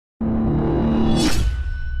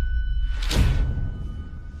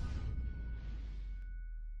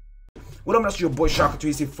What up, that's your boy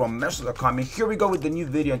Shaka2easy from Metal.com, and here we go with the new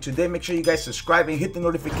video. And today, make sure you guys subscribe and hit the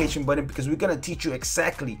notification button because we're gonna teach you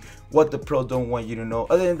exactly what the pro don't want you to know.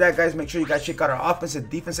 Other than that, guys, make sure you guys check out our offensive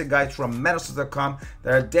defensive guides from Metal.com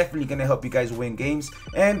that are definitely gonna help you guys win games.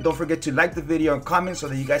 And don't forget to like the video and comment so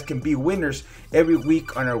that you guys can be winners every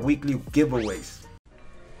week on our weekly giveaways.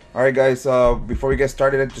 Alright guys, before we get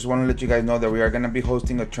started, I just want to let you guys know that we are going to be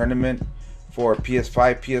hosting a tournament for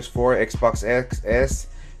PS5, PS4, Xbox X,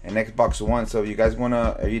 and Xbox One. So if you guys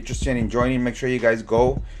are interested in joining, make sure you guys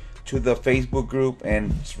go to the Facebook group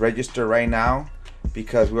and register right now,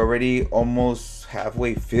 because we're already almost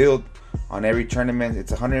halfway filled on every tournament.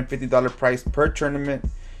 It's a $150 price per tournament.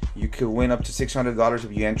 You could win up to $600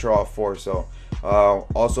 if you enter all four. So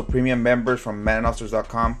also premium members from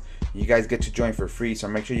MaddenOfficers.com, you guys get to join for free, so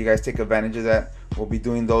make sure you guys take advantage of that. We'll be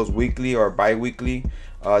doing those weekly or bi-weekly,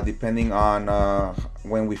 depending on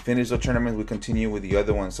when we finish the tournament. We continue with the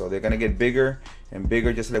other ones, so they're gonna get bigger and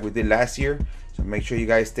bigger, just like we did last year. So make sure you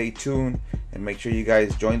guys stay tuned and make sure you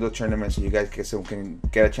guys join the tournament so you guys can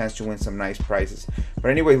get a chance to win some nice prizes. But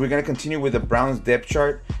anyway, we're gonna continue with the Browns depth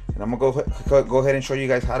chart, and I'm gonna go ahead and show you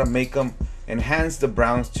guys how to make them, enhance the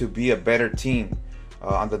Browns to be a better team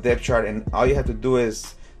on the depth chart. And all you have to do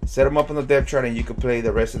is set them up on the depth chart, and you can play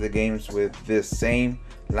the rest of the games with this same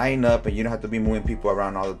lineup, and you don't have to be moving people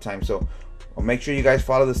around all the time. So make sure you guys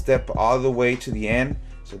follow the step all the way to the end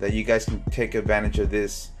so that you guys can take advantage of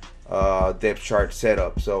this depth chart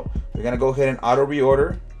setup. So we're gonna go ahead and auto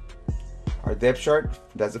reorder our depth chart.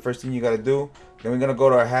 That's the first thing you got to do. Then we're gonna go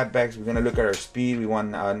to our halfbacks. We're gonna look at our speed. We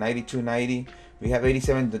want 92-90. We have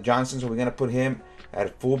 87 the Johnson, so we're gonna put him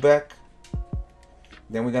at fullback.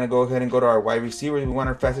 Then we're gonna go ahead and go to our wide receivers. We want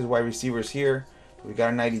our fastest wide receivers here. We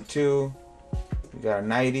got a 92, we got a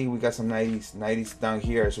 90, we got some 90s down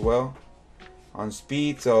here as well on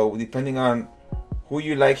speed. So depending on who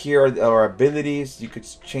you like here or abilities, you could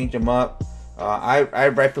change them up. I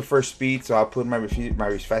prefer speed, so I'll put my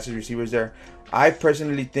fastest receivers there. I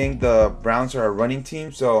personally think the Browns are a running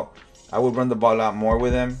team, so I would run the ball out more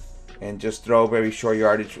with them and just throw very short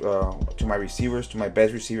yardage to my receivers, to my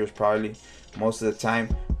best receivers probably most of the time.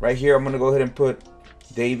 Right here, I'm gonna go ahead and put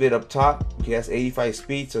David up top. He has 85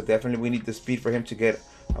 speed, so definitely we need the speed for him to get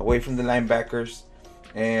away from the linebackers.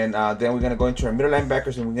 And then we're gonna go into our middle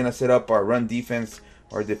linebackers, and we're gonna set up our run defense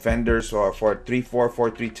or defenders, or for a 3-4,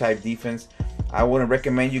 4-3 type defense. I wouldn't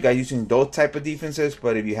recommend you guys using those type of defenses,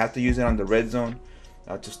 but if you have to use it on the red zone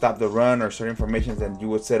to stop the run or certain formations, then you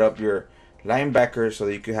would set up your linebackers so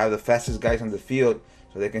that you could have the fastest guys on the field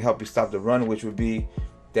so they can help you stop the run, which would be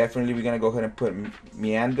definitely, we're gonna go ahead and put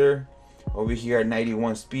Meander over here at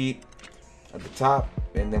 91 speed at the top,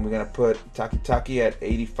 and then we're gonna put Taki at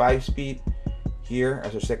 85 speed here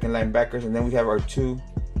as our second linebackers. And then we have our two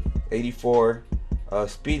 84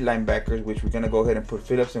 speed linebackers, which we're gonna go ahead and put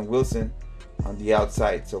Phillips and Wilson on the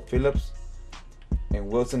outside. So Phillips and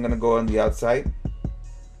Wilson gonna go on the outside.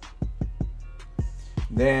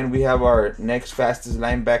 Then we have our next fastest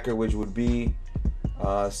linebacker, which would be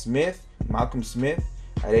Malcolm Smith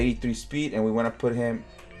at 83 speed, and we want to put him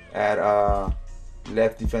at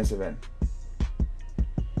left defensive end.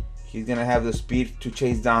 He's gonna have the speed to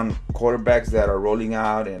chase down quarterbacks that are rolling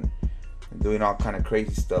out and doing all kind of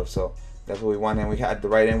crazy stuff. So that's what we want. And we had at the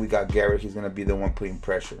right end, we got Garrett. He's gonna be the one putting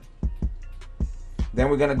pressure. Then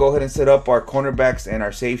we're gonna go ahead and set up our cornerbacks and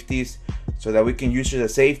our safeties so that we can use the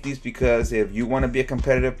safeties, because if you want to be a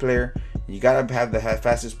competitive player, you gotta have the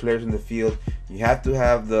fastest players in the field. You have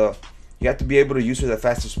to be able to use the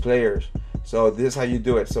fastest players. So this is how you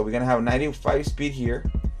do it. So we're gonna have 95 speed here,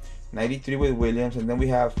 93 with Williams, and then we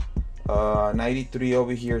have 93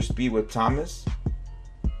 over here speed with Thomas.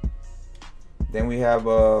 Then we have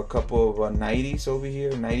a couple of 90s over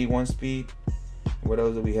here, 91 speed. What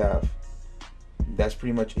else do we have? That's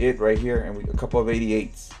pretty much it right here, and a couple of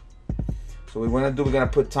 88s. So we're gonna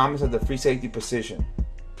put Thomas at the free safety position.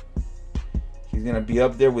 He's gonna be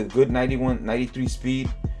up there with good 91, 93 speed,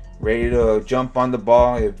 ready to jump on the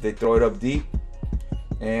ball if they throw it up deep.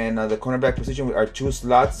 And the cornerback position with our two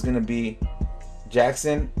slots is gonna be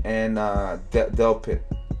Jackson and Delpit.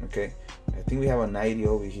 Okay, I think we have a 90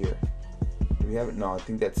 over here. Do we have it? No, I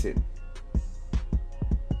think that's it.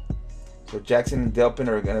 So Jackson and Delpit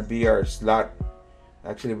are gonna be our slot.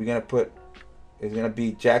 Actually, it's gonna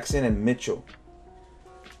be Jackson and Mitchell.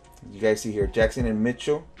 You guys see here, Jackson and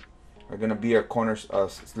Mitchell are gonna be our corners,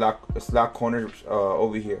 slot corners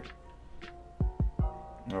over here.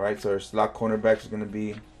 All right, so our slot cornerback is gonna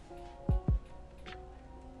be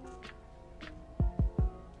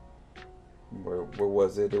where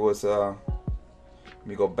was it? It was let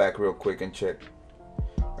me go back real quick and check.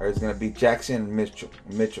 All right, it's gonna be Jackson and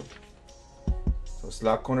Mitchell. So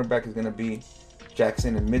slot cornerback is going to be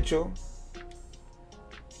Jackson and Mitchell.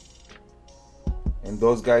 And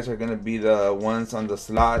those guys are going to be the ones on the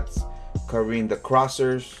slots covering the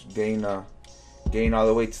crossers, getting all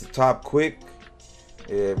the way to the top quick.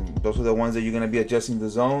 Those are the ones that you're going to be adjusting the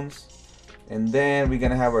zones. And then we're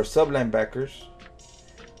going to have our sub linebackers,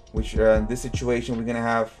 which in this situation we're going to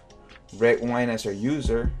have Red Wine as our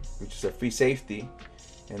user, which is a free safety.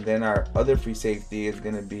 And then our other free safety is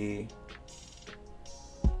going to be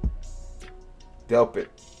Delpit,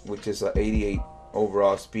 which is a 88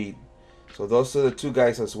 overall speed. So those are the two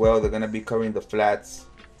guys as well. They're going to be covering the flats,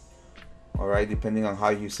 all right, depending on how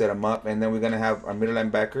you set them up. And then we're going to have our middle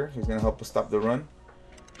linebacker. He's going to help us stop the run.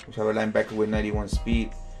 We have a linebacker with 91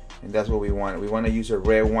 speed, and that's what we want. We want to use a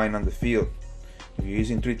Red Wine on the field. If you're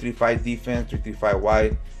using 3-3-5 defense, 3-3-5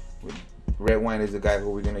 wide, Red Wine is the guy who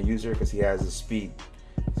we're going to use here because he has the speed.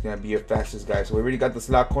 He's going to be your fastest guy. So we already got the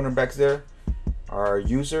slot cornerbacks there, our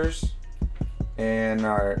users, and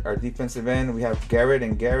our defensive end. We have Garrett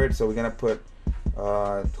and Garrett. So we're going to put,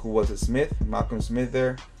 who was it, Smith, Malcolm Smith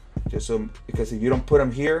there. Just so, because if you don't put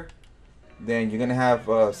him here, then you're going to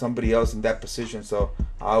have somebody else in that position. So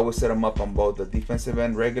I always set them up on both the defensive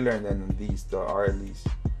end regular and then these, the RLEs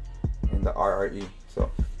and the RRE. So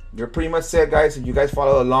you're pretty much set, guys. If you guys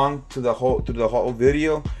follow along to the whole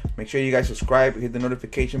video, make sure you guys subscribe, hit the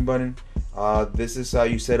notification button. This is how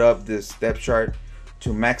you set up this depth chart to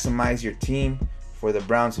maximize your team for the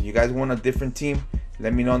Browns. If you guys want a different team,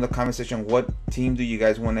 let me know in the comment section what team do you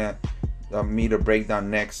guys want me to break down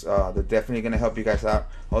next. They're definitely gonna help you guys out.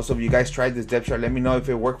 Also, if you guys tried this depth chart, let me know if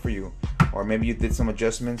it worked for you, or maybe you did some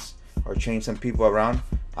adjustments or changed some people around.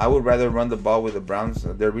 I would rather run the ball with the Browns.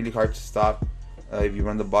 They're really hard to stop if you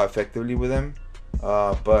run the ball effectively with them.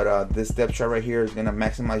 But this depth chart right here is gonna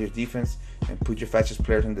maximize your defense and put your fastest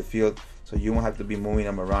players in the field, so you won't have to be moving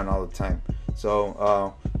them around all the time.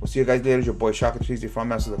 So we'll see you guys later. It's your boy Shaka. Please, if you found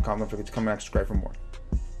me, the comment, don't forget to comment and subscribe for more.